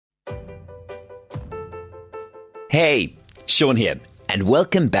Hey, Sean here, and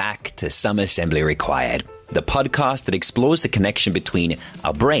welcome back to Some Assembly Required, the podcast that explores the connection between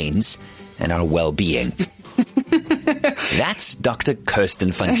our brains and our well-being. That's Dr.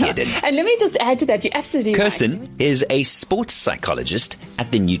 Kirsten Van Heerden. And let me just add to that, you're absolutely Kirsten right. is a sports psychologist at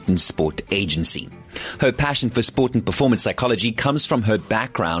the Newton Sport Agency. Her passion for sport and performance psychology comes from her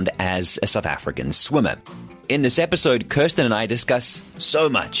background as a South African swimmer. In this episode, Kirsten and I discuss so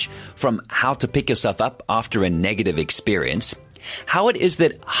much, from how to pick yourself up after a negative experience, how it is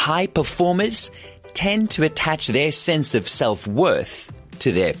that high performers tend to attach their sense of self-worth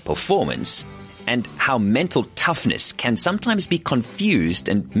to their performance, and how mental toughness can sometimes be confused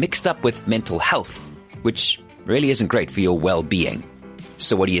and mixed up with mental health, which really isn't great for your well-being.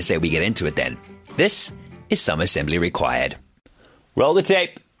 So what do you say we get into it then? This is Some Assembly Required. Roll the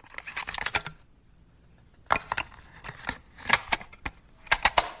tape.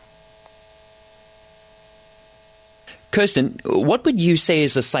 Kirsten, what would you say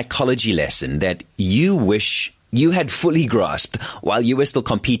is a psychology lesson that you wish you had fully grasped while you were still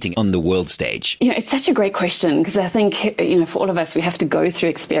competing on the world stage? It's such a great question, because I think, for all of us, we have to go through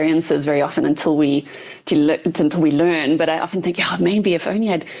experiences very often until we learn. But I often think, maybe if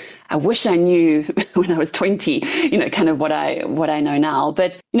only I wish I knew when I was 20, kind of what I know now.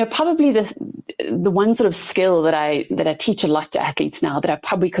 But, probably the one sort of skill that I teach a lot to athletes now that I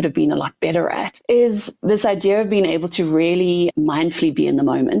probably could have been a lot better at is this idea of being able to really mindfully be in the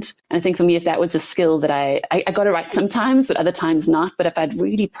moment. And I think for me, if that was a skill that I got it right sometimes, but other times not. But if I'd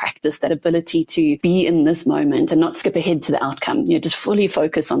really practiced that ability to be in this moment and not skip ahead to the outcome, just fully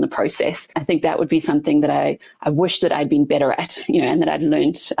focus on the process, I think that would be something that I wish that I'd been better at, and that I'd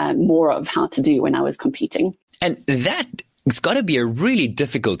learned more of how to do when I was competing. And it's got to be a really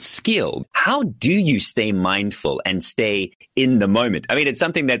difficult skill. How do you stay mindful and stay in the moment? I mean, it's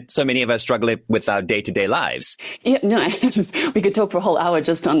something that so many of us struggle with our day-to-day lives. Yeah, no, we could talk for a whole hour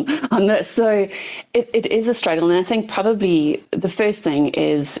just on this. So it is a struggle. And I think probably the first thing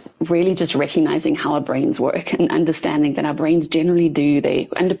is really just recognizing how our brains work and understanding that our brains generally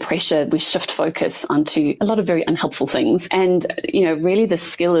under pressure, we shift focus onto a lot of very unhelpful things. And, really the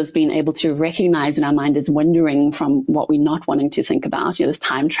skill is being able to recognize when our mind is wandering from what we're not wanting to think about, this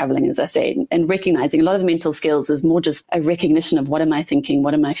time traveling, as I say, and recognizing a lot of the mental skills is more just a recognition of what am I thinking,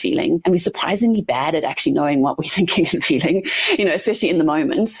 what am I feeling? And we're surprisingly bad at actually knowing what we're thinking and feeling, especially in the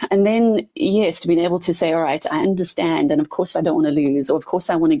moment. And then, yes, being able to say, all right, I understand. And of course, I don't want to lose, or of course,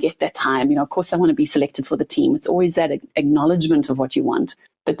 I want to get that time. Of course, I want to be selected for the team. It's always that acknowledgement of what you want.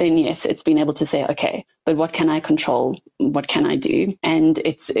 But then, yes, it's being able to say, okay, but what can I control? What can I do? And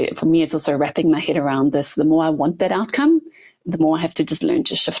for me, it's also wrapping my head around this. The more I want that outcome, the more I have to just learn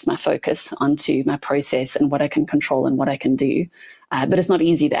to shift my focus onto my process and what I can control and what I can do. But it's not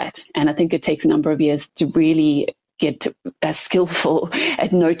easy, that. And I think it takes a number of years to really get skillful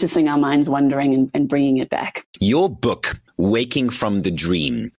at noticing our minds wandering and bringing it back. Your book, Waking from the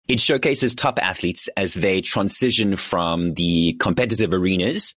Dream, it showcases top athletes as they transition from the competitive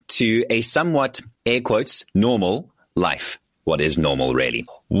arenas to a somewhat, air quotes, normal life. What is normal, really?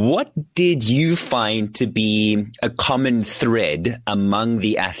 What did you find to be a common thread among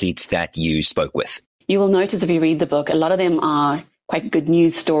the athletes that you spoke with? You will notice if you read the book, a lot of them are quite good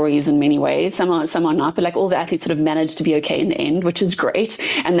news stories in many ways. Some are not, but like all the athletes sort of managed to be okay in the end, which is great.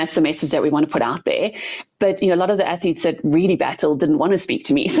 And that's the message that we want to put out there. But, a lot of the athletes that really battled didn't want to speak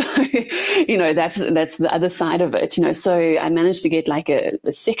to me. So, that's the other side of it, So I managed to get like a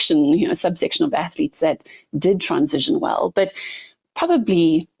section, a subsection of athletes that did transition well. But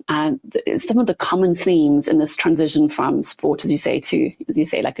probably some of the common themes in this transition from sport, as you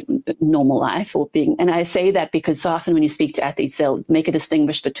say, like a normal life or being, and I say that because so often when you speak to athletes, they'll make a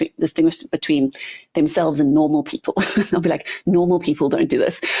distinguish between themselves and normal people. They'll be like, normal people don't do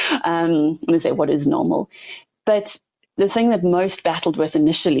this. And they say, what is normal? But the thing that most battled with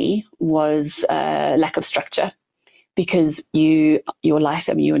initially was lack of structure. Because your life,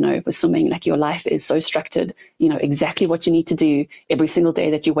 with swimming, like your life is so structured, exactly what you need to do every single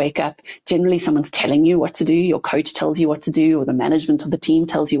day that you wake up. Generally, someone's telling you what to do. Your coach tells you what to do, or the management of the team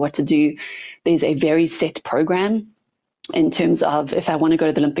tells you what to do. There's a very set program in terms of, if I want to go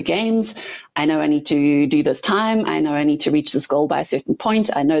to the Olympic Games, I know I need to do this time. I know I need to reach this goal by a certain point.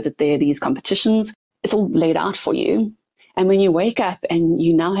 I know that there are these competitions. It's all laid out for you. And when you wake up and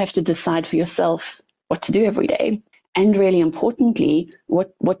you now have to decide for yourself what to do every day, and really importantly,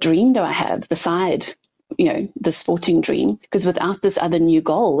 what dream do I have beside the sporting dream, because without this other new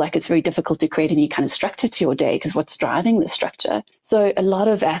goal, like it's very difficult to create any kind of structure to your day, because what's driving the structure? So a lot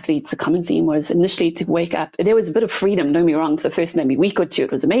of athletes, the common theme was initially to wake up. There was a bit of freedom, don't get me wrong, for the first maybe week or two,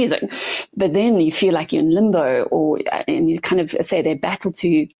 it was amazing. But then you feel like you're in limbo, and you kind of say they battle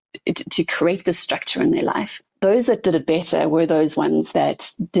to create this structure in their life. Those that did it better were those ones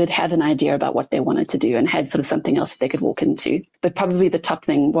that did have an idea about what they wanted to do and had sort of something else that they could walk into. But probably the top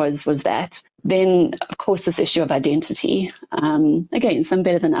thing was that. Then, of course, this issue of identity. Again, some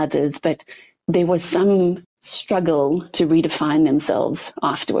better than others, but there was some struggle to redefine themselves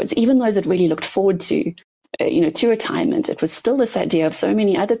afterwards. Even those that really looked forward to retirement, it was still this idea of so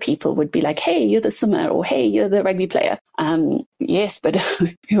many other people would be like, hey, you're the swimmer, or hey, you're the rugby player. Yes, but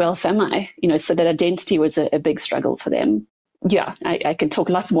who else am I? So that identity was a big struggle for them. Yeah, I can talk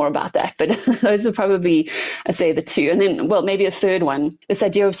lots more about that, but those are probably, I say, the two. And then, well, maybe a third one, this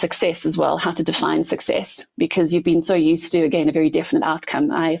idea of success as well, how to define success, because you've been so used to, again, a very definite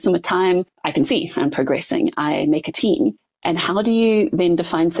outcome. I swim a time, I can see I'm progressing, I make a team. And how do you then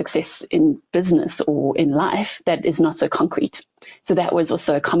define success in business or in life that is not so concrete? So that was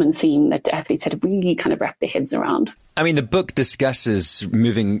also a common theme that athletes had to really kind of wrap their heads around. I mean, the book discusses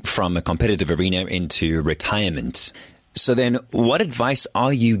moving from a competitive arena into retirement. So then what advice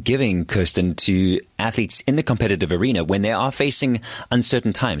are you giving, Kirsten, to athletes in the competitive arena when they are facing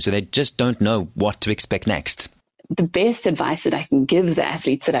uncertain times, so they just don't know what to expect next? The best advice that I can give the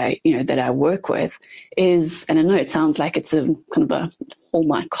athletes that I work with is, and I know it sounds like it's a kind of a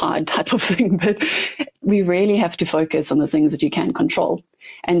Hallmark card type of thing, but we really have to focus on the things that you can control.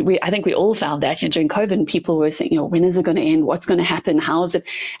 And I think we all found that during COVID, people were saying, when is it going to end? What's going to happen? How is it?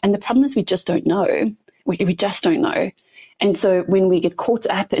 And the problem is we just don't know. We just don't know. And so when we get caught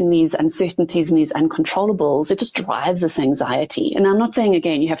up in these uncertainties and these uncontrollables, it just drives us anxiety. And I'm not saying,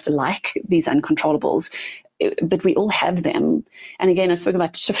 again, you have to like these uncontrollables, but we all have them. And again, I spoke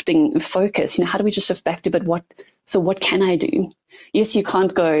about shifting focus. How do we just shift back to, what can I do? Yes, you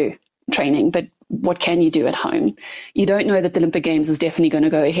can't go training, but what can you do at home? You don't know that the Olympic Games is definitely going to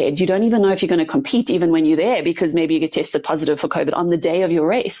go ahead. You don't even know if you're going to compete even when you're there, because maybe you get tested positive for COVID on the day of your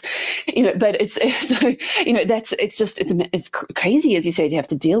race. But it's crazy, as you said, you have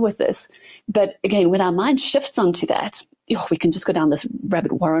to deal with this. But again, when our mind shifts onto that, we can just go down this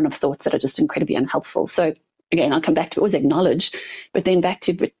rabbit warren of thoughts that are just incredibly unhelpful. So again, I'll come back to always acknowledge, but then back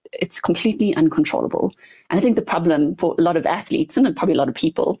to, but it's completely uncontrollable. And I think the problem for a lot of athletes, and probably a lot of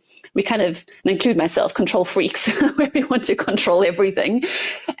people, we kind of, and include myself, control freaks, where we want to control everything.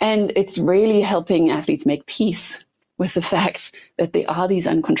 And it's really helping athletes make peace with the fact that there are these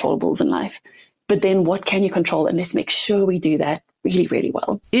uncontrollables in life. But then what can you control? And let's make sure we do that really, really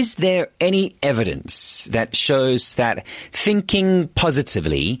well. Is there any evidence that shows that thinking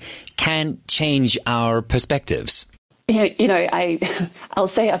positively can change our perspectives? I'll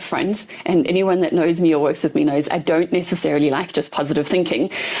say up front, and anyone that knows me or works with me knows I don't necessarily like just positive thinking.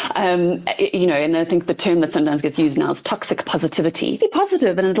 And I think the term that sometimes gets used now is toxic positivity. Be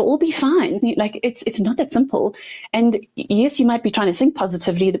positive and it'll all be fine. Like it's not that simple. And yes, you might be trying to think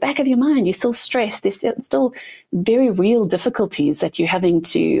positively. The back of your mind, you're still stressed. There's still very real difficulties that you're having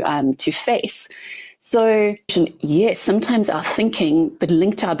to face. So yes, sometimes our thinking, but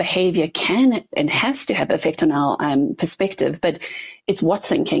linked to our behavior, can and has to have effect on our perspective, but it's what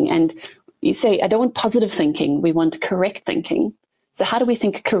thinking. And you say, I don't want positive thinking, we want correct thinking. So how do we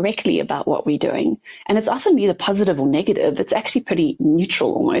think correctly about what we're doing? And it's often either positive or negative. It's actually pretty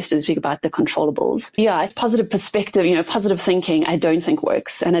neutral almost, as we speak about the controllables. Yeah, it's positive perspective, positive thinking, I don't think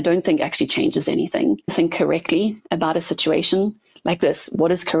works, and I don't think actually changes anything. Think correctly about a situation. Like this,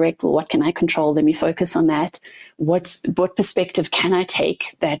 what is correct? Well, what can I control? Let me focus on that. What perspective can I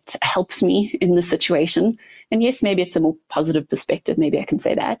take that helps me in the situation? And yes, maybe it's a more positive perspective. Maybe I can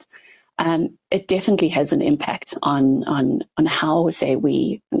say that. It definitely has an impact on how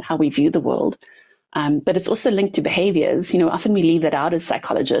we view the world. But it's also linked to behaviors. Often we leave that out as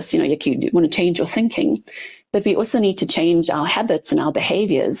psychologists. You want to change your thinking, but we also need to change our habits and our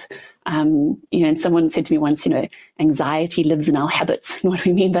behaviors. And someone said to me once, anxiety lives in our habits. And what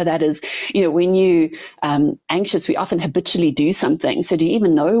we mean by that is, when you anxious, we often habitually do something. So do you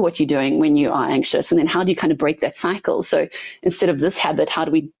even know what you're doing when you are anxious? And then how do you kind of break that cycle? So instead of this habit, how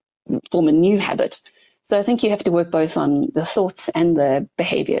do we form a new habit? So I think you have to work both on the thoughts and the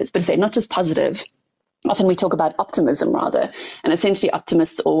behaviors, but say not just positive. Often we talk about optimism rather, and essentially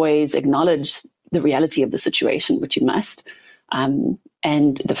optimists always acknowledge the reality of the situation, which you must, and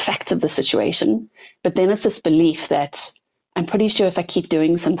the facts of the situation. But then it's this belief that I'm pretty sure if I keep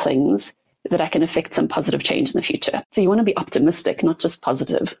doing some things, that I can affect some positive change in the future. So you want to be optimistic, not just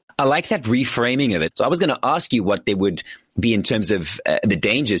positive. I like that reframing of it. So I was going to ask you what there would be in terms of the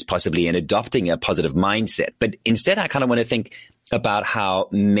dangers possibly in adopting a positive mindset. But instead, I kind of want to think about how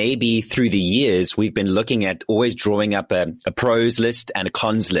maybe through the years, we've been looking at always drawing up a pros list and a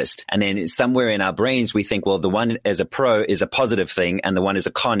cons list. And then somewhere in our brains, we think, well, the one as a pro is a positive thing and the one as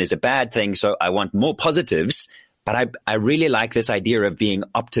a con is a bad thing. So I want more positives. But I really like this idea of being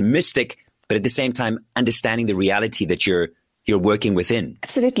optimistic, but at the same time, understanding the reality that you're working within.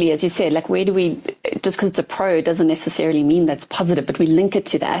 Absolutely. As you said, like where do we, just because it's a pro doesn't necessarily mean that's positive, but we link it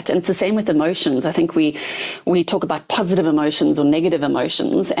to that. And it's the same with emotions. I think we talk about positive emotions or negative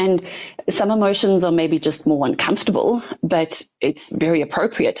emotions, and some emotions are maybe just more uncomfortable, but it's very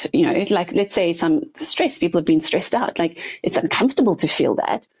appropriate. You know, like let's say some stress, people have been stressed out, like it's uncomfortable to feel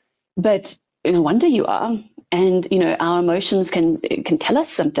that, but no wonder you are. And, you know, our emotions can tell us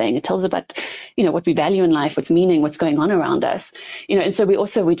something. It tells us about, you know, what we value in life, what's meaning, what's going on around us, you know, and so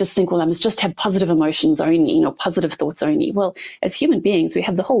we just think, well, I must just have positive emotions only, you know, positive thoughts only. Well, as human beings, we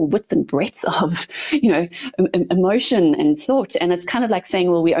have the whole width and breadth of, you know, emotion and thought. And it's kind of like saying,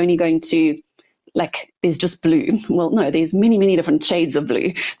 well, we're only going to, like, there's just blue. Well, no, there's many, many different shades of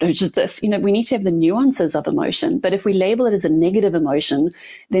blue. No, just this, you know, we need to have the nuances of emotion. But if we label it as a negative emotion,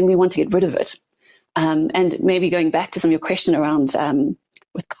 then we want to get rid of it. And maybe going back to some of your question around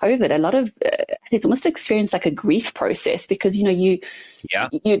with COVID, a lot of it's almost experienced like a grief process because, you know,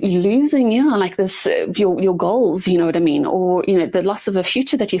 you're losing, like this, your goals, you know what I mean? Or, you know, the loss of a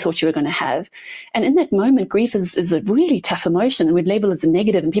future that you thought you were going to have. And in that moment, grief is a really tough emotion, and we'd label it as a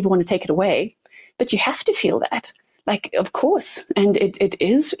negative and people want to take it away. But you have to feel that. Like, of course. And it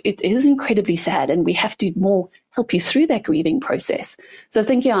is incredibly sad, and we have to more help you through that grieving process. So I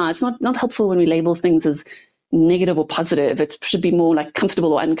think, it's not helpful when we label things as negative or positive. It should be more like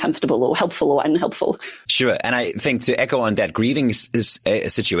comfortable or uncomfortable, or helpful or unhelpful. Sure. And I think to echo on that, grieving is a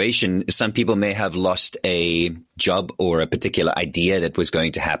situation. Some people may have lost a job or a particular idea that was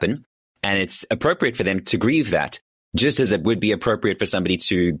going to happen, and it's appropriate for them to grieve that. Just as it would be appropriate for somebody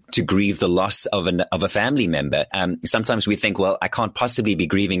to grieve the loss of a family member. Sometimes we think, well, I can't possibly be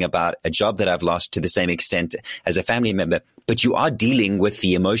grieving about a job that I've lost to the same extent as a family member. But you are dealing with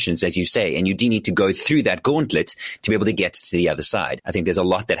the emotions, as you say, and you do need to go through that gauntlet to be able to get to the other side. I think there's a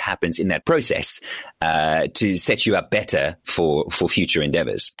lot that happens in that process to set you up better for future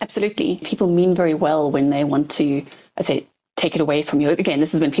endeavors. Absolutely. People mean very well when they want to, take it away from you. Again,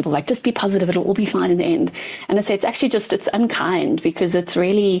 this is when people like, just be positive, it'll all be fine in the end. And I say it's actually it's unkind, because it's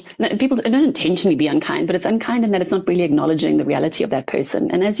really, people don't intentionally be unkind, but it's unkind in that it's not really acknowledging the reality of that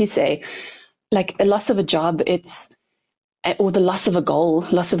person. And as you say, like a loss of a job, or the loss of a goal,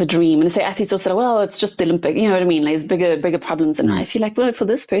 loss of a dream. And I say athletes also say, well, it's just the Olympic, you know what I mean? Like, there's bigger problems in life. You're like, well, for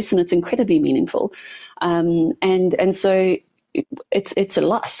this person, it's incredibly meaningful. And so it's a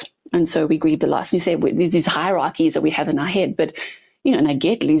loss. And so we grieve the loss. And you say these hierarchies that we have in our head, but, you know, and I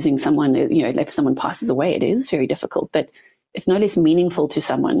get losing someone, you know, if someone passes away, it is very difficult, but it's no less meaningful to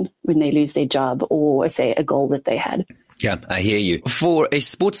someone when they lose their job or, say, a goal that they had. Yeah, I hear you. For a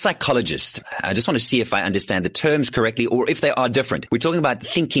sports psychologist, I just want to see if I understand the terms correctly or if they are different. We're talking about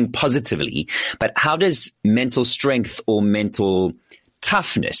thinking positively, but how does mental strength or mental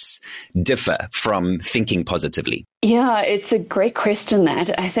toughness differ from thinking positively? Yeah, it's a great question,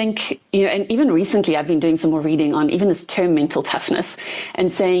 that. I think, you know, and even recently I've been doing some more reading on even this term mental toughness,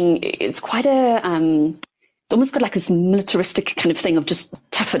 and saying it's quite it's almost got like this militaristic kind of thing of just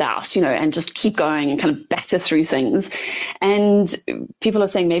tough it out, you know, and just keep going and kind of batter through things. And people are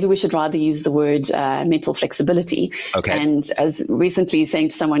saying maybe we should rather use the word mental flexibility. Okay. And as recently saying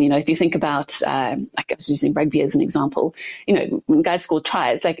to someone, you know, if you think about, like I was using rugby as an example, you know, when guys score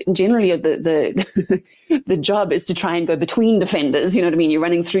tries, like generally the job is to try and go between defenders. You know what I mean? You're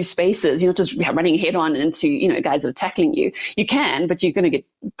running through spaces. You're not just running head on into, you know, guys that are tackling you. You can, but you're going to get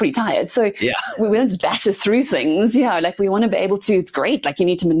pretty tired. So yeah, we don't just batter through things. Yeah, like we want to be able to. It's great. Like you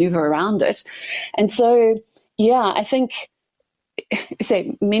need to maneuver around it. And so, yeah, I think,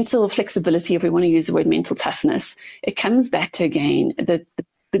 say, mental flexibility, if we want to use the word mental toughness, it comes back to, again, the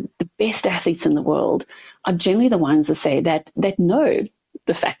best athletes in the world are generally the ones that say that know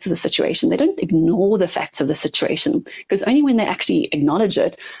the facts of the situation. They don't ignore the facts of the situation, because only when they actually acknowledge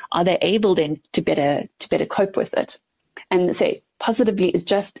it are they able then to better cope with it. And say positively is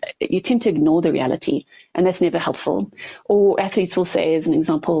just, you tend to ignore the reality, and that's never helpful. Or athletes will say, as an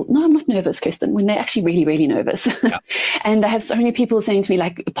example, no, I'm not nervous, Kirsten, when they're actually really, really nervous. Yeah. And I have so many people saying to me,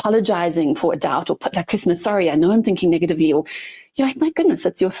 like, apologizing for a doubt, or like, Kirsten, sorry, I know I'm thinking negatively. Or you're like, my goodness,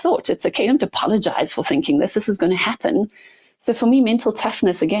 it's your thought. It's okay. You don't apologize for thinking this. This is going to happen. So for me, mental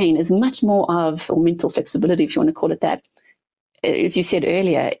toughness, again, is much more of, or mental flexibility, if you want to call it that, as you said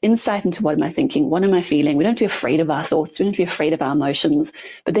earlier, insight into what am I thinking, what am I feeling. We don't have to be afraid of our thoughts, we don't have to be afraid of our emotions,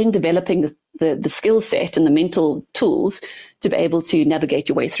 but then developing the skill set and the mental tools to be able to navigate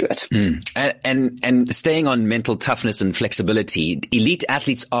your way through it. And staying on mental toughness and flexibility, elite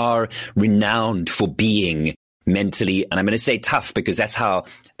athletes are renowned for being mentally, and I'm going to say tough because that's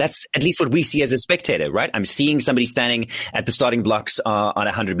at least what we see as a spectator, right? I'm seeing somebody standing at the starting blocks on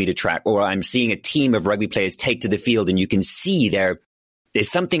a 100-meter track, or I'm seeing a team of rugby players take to the field, and you can see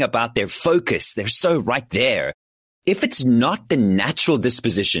there's something about their focus. They're so right there. If it's not the natural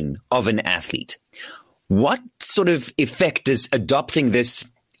disposition of an athlete, what sort of effect does adopting this,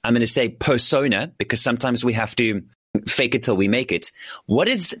 I'm going to say persona, because sometimes we have to fake it till we make it. What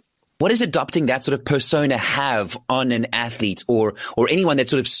is adopting that sort of persona have on an athlete or anyone that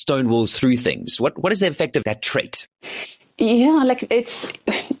sort of stonewalls through things? What is the effect of that trait? Yeah, like it's,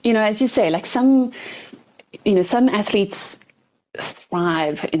 as you say, like some athletes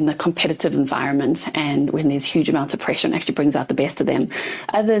thrive in the competitive environment and when there's huge amounts of pressure and actually brings out the best of them.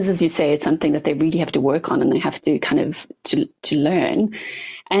 Others, as you say, it's something that they really have to work on and they have to kind of to learn.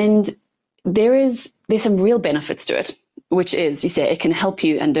 And there's some real benefits to it, which is, you say, it can help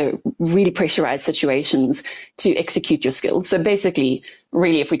you under really pressurized situations to execute your skill. So basically,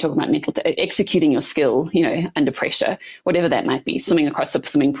 really, if we talk about executing your skill, under pressure, whatever that might be, swimming across a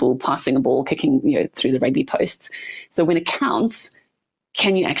swimming pool, passing a ball, kicking, through the rugby posts. So when it counts,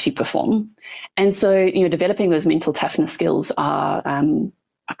 can you actually perform? And so, developing those mental toughness skills are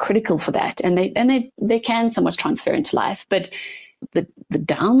critical for that. And they can somewhat transfer into life. But the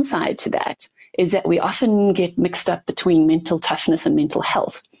downside to that is that we often get mixed up between mental toughness and mental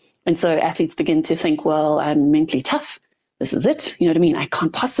health. And so athletes begin to think, well, I'm mentally tough. This is it. You know what I mean? I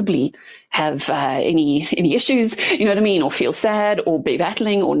can't possibly have any issues, you know what I mean? Or feel sad or be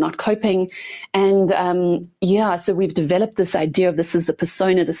battling or not coping. And so we've developed this idea of this is the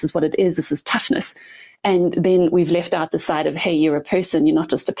persona, this is what it is, this is toughness. And then we've left out the side of, hey, you're a person, you're not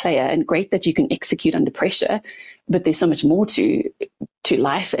just a player. And great that you can execute under pressure, but there's so much more to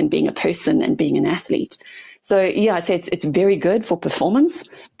life and being a person and being an athlete. So I say it's very good for performance,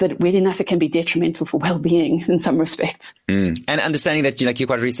 but weirdly enough, it can be detrimental for well-being in some respects. And understanding that, like you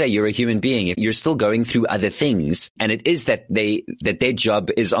quite rightly say, you're a human being. You're still going through other things, and it is that their job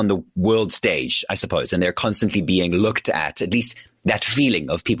is on the world stage, I suppose, and they're constantly being looked at least that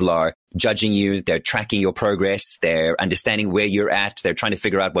feeling of people are judging you, they're tracking your progress, they're understanding where you're at, they're trying to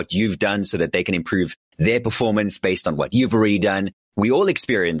figure out what you've done so that they can improve their performance based on what you've already done. We all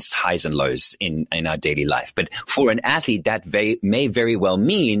experience highs and lows in our daily life. But for an athlete, that may very well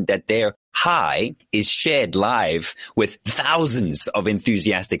mean that their high is shared live with thousands of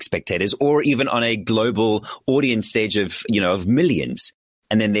enthusiastic spectators, or even on a global audience stage of millions.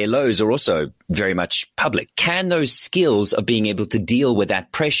 And then their lows are also very much public. Can those skills of being able to deal with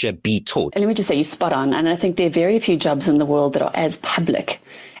that pressure be taught? And let me just say, you're spot on. And I think there are very few jobs in the world that are as public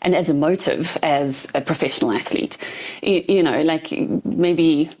and as emotive as a professional athlete. Like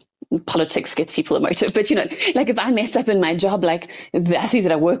maybe politics gets people emotive, but like if I mess up in my job, like the athlete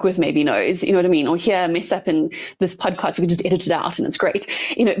that I work with maybe knows, you know what I mean? Or here, mess up in this podcast, we can just edit it out and it's great,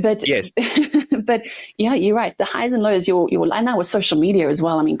 but yes. But yeah, you're right. The highs and lows, your life now with social media as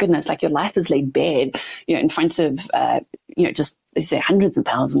well. I mean, goodness, like your life is laid bare, in front of, just as you say, hundreds and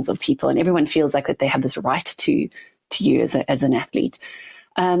thousands of people, and everyone feels like that they have this right to you as an athlete.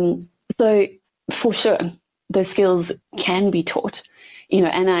 So for sure, those skills can be taught,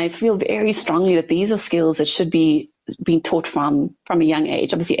 and I feel very strongly that these are skills that should be being taught from a young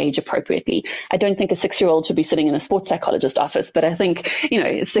age, obviously age appropriately. I don't think a 6-year-old should be sitting in a sports psychologist office, but I think,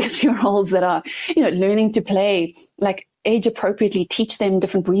 6-year-olds that are, learning to play, like age appropriately, teach them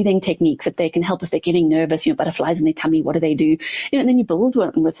different breathing techniques that they can help if they're getting nervous, butterflies in their tummy, what do they do? And then you build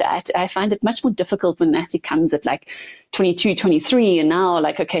with that. I find it much more difficult when an athlete comes at like 22, 23, and now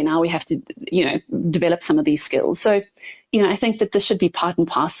like, okay, now we have to, develop some of these skills. So, I think that this should be part and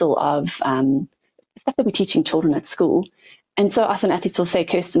parcel of, stuff that we're teaching children at school. And so often athletes will say,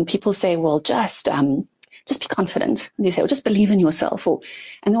 Kirsten, people say, well, just be confident. And you say, well, just believe in yourself.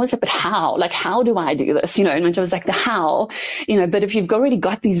 And I was like, but how? Like, how do I do this? And I was like, the how, but if you've already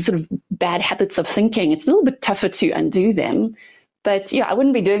got these sort of bad habits of thinking, it's a little bit tougher to undo them. But I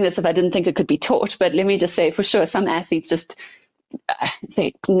wouldn't be doing this if I didn't think it could be taught. But let me just say, for sure, some athletes just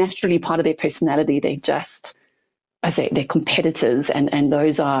say naturally part of their personality. They're competitors. And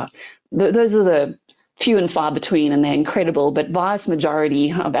those are the few and far between, and they're incredible, but vast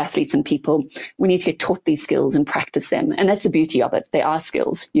majority of athletes and people, we need to get taught these skills and practice them. And that's the beauty of it. They are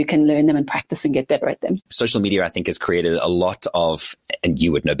skills. You can learn them and practice and get better at them. Social media, I think, has created a lot of, and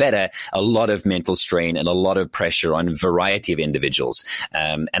you would know better, a lot of mental strain and a lot of pressure on a variety of individuals.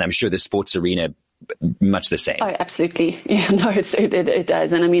 And I'm sure the sports arena, much the same. Oh, absolutely. Yeah, no, it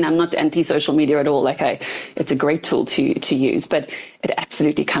does. And I mean, I'm not anti-social media at all. It's a great tool to use, but it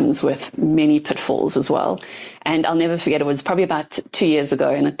absolutely comes with many pitfalls as well. And I'll never forget, it was probably about 2 years ago,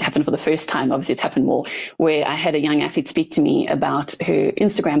 and it happened for the first time. Obviously, it's happened more, where I had a young athlete speak to me about her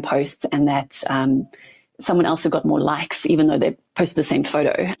Instagram posts and that someone else had got more likes, even though they posted the same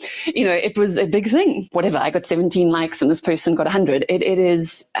photo. It was a big thing. Whatever, I got 17 likes and this person got 100. It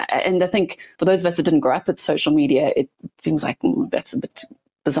is, and I think for those of us that didn't grow up with social media, it seems like that's a bit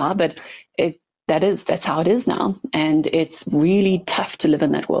bizarre, but that's how it is now. And it's really tough to live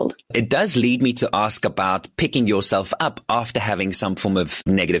in that world. It does lead me to ask about picking yourself up after having some form of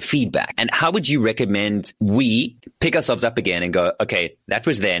negative feedback. And how would you recommend we pick ourselves up again and go, okay, that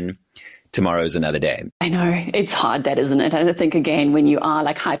was then, tomorrow's another day? I know it's hard, that, isn't it? And I think, again, when you are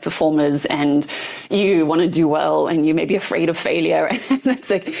like high performers and you want to do well and you may be afraid of failure, and that's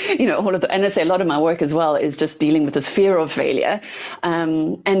like, all of the, and I say a lot of my work as well is just dealing with this fear of failure.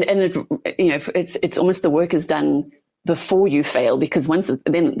 And it, it's almost the work is done before you fail, because then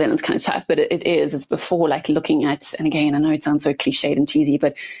it's kind of tough, but it's before, like, looking at, and again, I know it sounds so cliched and cheesy,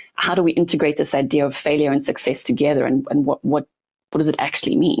 but how do we integrate this idea of failure and success together, and what does it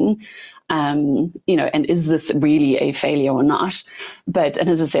actually mean? And is this really a failure or not? And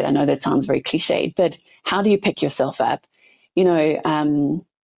as I said, I know that sounds very cliched, but how do you pick yourself up?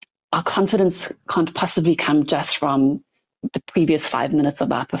 Our confidence can't possibly come just from the previous 5 minutes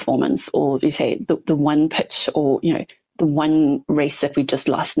of our performance, or you say the one pitch, or, the one race that we just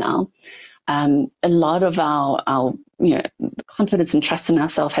lost now. A lot of our confidence and trust in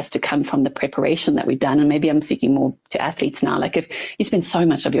ourselves has to come from the preparation that we've done. And maybe I'm speaking more to athletes now. Like, if you spend so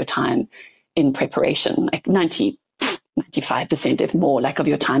much of your time in preparation, like 95%, if more, like, of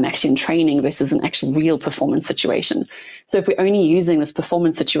your time actually in training versus an actual real performance situation. So if we're only using this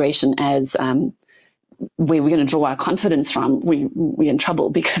performance situation as where we're going to draw our confidence from, we're in trouble,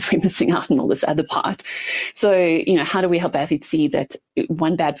 because we're missing out on all this other part. So, how do we help athletes see that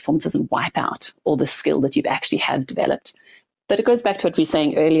one bad performance doesn't wipe out all the skill that you've actually have developed? But it goes back to what we were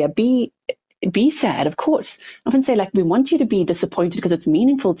saying earlier. Be sad, of course. I often say, like, we want you to be disappointed because it's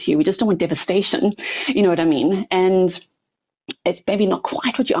meaningful to you. We just don't want devastation. You know what I mean? And it's maybe not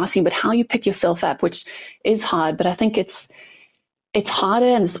quite what you're asking, but how you pick yourself up, which is hard. But I think it's harder,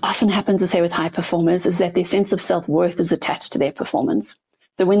 and this often happens, to say, with high performers, is that their sense of self-worth is attached to their performance.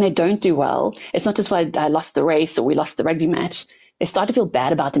 So when they don't do well, it's not just, well, I lost the race or we lost the rugby match. They start to feel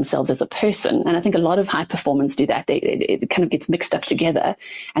bad about themselves as a person. And I think a lot of high performers do that. It kind of gets mixed up together.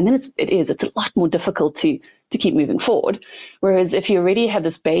 And then it's a lot more difficult to keep moving forward. Whereas if you already have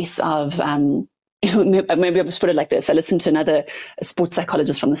this base of, maybe I'll just put it like this. I listened to a sports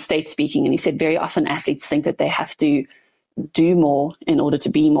psychologist from the States speaking, and he said very often athletes think that they have to do more in order to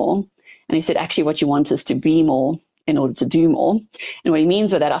be more. And he said, actually, what you want is to be more in order to do more. And what he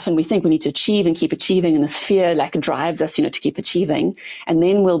means by that, often we think we need to achieve and keep achieving, and this fear, like, drives us, to keep achieving, and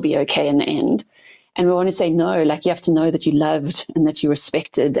then we'll be okay in the end. And we want to say, no, like, you have to know that you're loved and that you're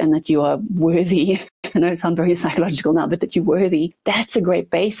respected and that you are worthy. I know it sounds very psychological now, but that you're worthy. That's a great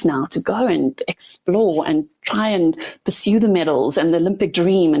base now to go and explore and try and pursue the medals and the Olympic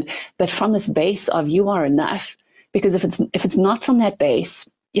dream. But from this base of you are enough. Because if it's not from that base,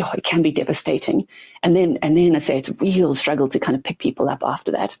 it can be devastating. And then I say it's a real struggle to kind of pick people up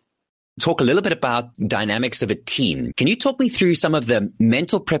after that. Talk a little bit about dynamics of a team. Can you talk me through some of the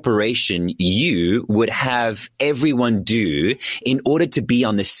mental preparation you would have everyone do in order to be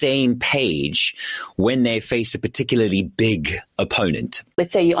on the same page when they face a particularly big opponent?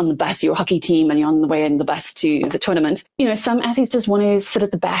 Let's say you're on the bus, you're a hockey team, and you're on the way in the bus to the tournament. Some athletes just want to sit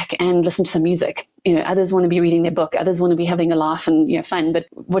at the back and listen to some music. Others want to be reading their book. Others want to be having a laugh and, fun. But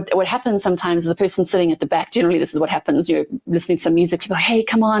what happens sometimes is the person sitting at the back, generally this is what happens, you're listening to some music, people are, hey,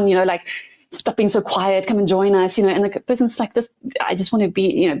 come on, like, stop being so quiet, come and join us, and the person's like, I just want to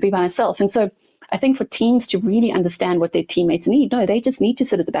be, be by myself. And so I think for teams to really understand what their teammates need, no, they just need to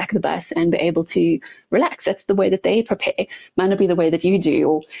sit at the back of the bus and be able to relax. That's the way that they prepare. Might not be the way that you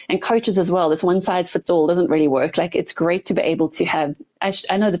do. And coaches as well. This one size fits all doesn't really work. Like, it's great to be able to have,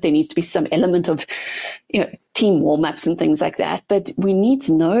 I know that there needs to be some element of, team warm-ups and things like that, but we need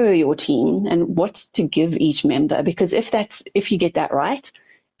to know your team and what to give each member, because if you get that right,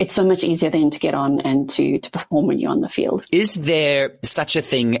 it's so much easier then to get on and to perform when you're on the field. Is there such a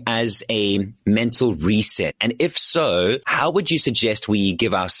thing as a mental reset? And if so, how would you suggest we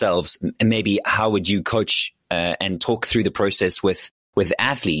give ourselves, and maybe how would you coach and talk through the process with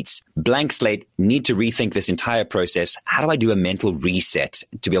athletes? Blank slate, need to rethink this entire process. How do I do a mental reset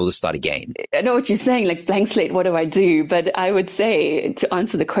to be able to start again? I know what you're saying, like blank slate, what do I do? But I would say, to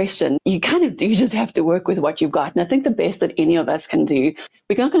answer the question, you kind of do just have to work with what you've got. And I think the best that any of us can do,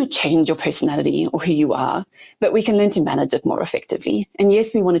 we're not going to change your personality or who you are, but we can learn to manage it more effectively. And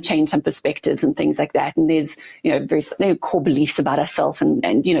yes, we want to change some perspectives and things like that. And there's, very core beliefs about ourselves and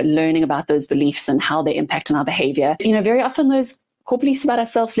learning about those beliefs and how they impact on our behavior. Very often those core beliefs about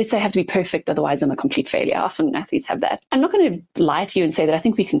ourselves, let's say, have to be perfect, otherwise I'm a complete failure. Often athletes have that. I'm not going to lie to you and say that I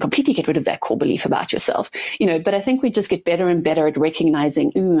think we can completely get rid of that core belief about yourself, but I think we just get better and better at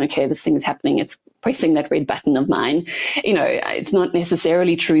recognizing, okay, this thing is happening. It's pressing that red button of mine. It's not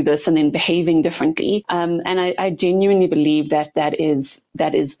necessarily true, this, and then behaving differently. And I genuinely believe that is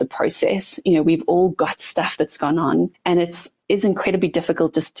the process. We've all got stuff that's gone on, and it's incredibly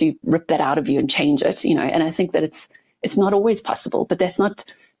difficult just to rip that out of you and change it, and I think that it's not always possible, but that's not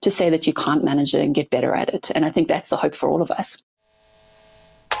to say that you can't manage it and get better at it. And I think that's the hope for all of us.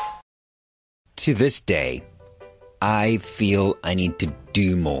 To this day, I feel I need to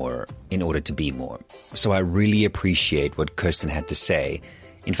do more in order to be more. So I really appreciate what Kirsten had to say.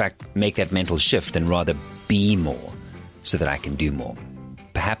 In fact, make that mental shift and rather be more so that I can do more.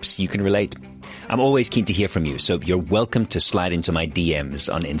 Perhaps you can relate. I'm always keen to hear from you, so you're welcome to slide into my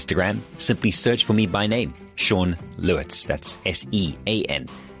DMs on Instagram. Simply search for me by name, Sean Loots. That's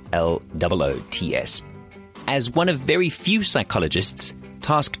SeanLoots. As one of very few psychologists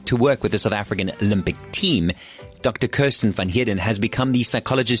tasked to work with the South African Olympic team, Dr. Kirsten Van Heerden has become the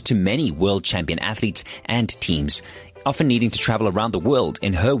psychologist to many world champion athletes and teams, often needing to travel around the world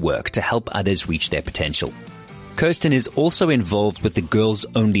in her work to help others reach their potential. Kirsten is also involved with the Girls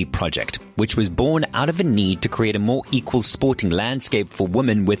Only project, which was born out of a need to create a more equal sporting landscape for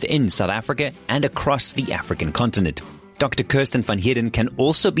women within South Africa and across the African continent. Dr. Kirsten Van Heerden can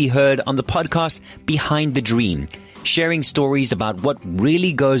also be heard on the podcast Behind the Dream, sharing stories about what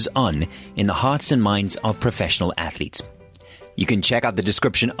really goes on in the hearts and minds of professional athletes. You can check out the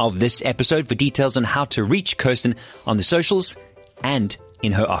description of this episode for details on how to reach Kirsten on the socials and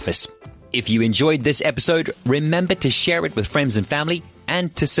in her office. If you enjoyed this episode, remember to share it with friends and family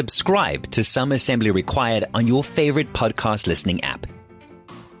and to subscribe to Some Assembly Required on your favorite podcast listening app.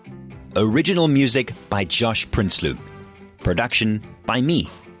 Original music by Josh Prinsloo. Production by me,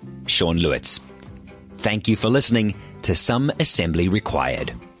 Sean Loots. Thank you for listening to Some Assembly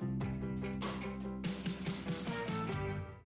Required.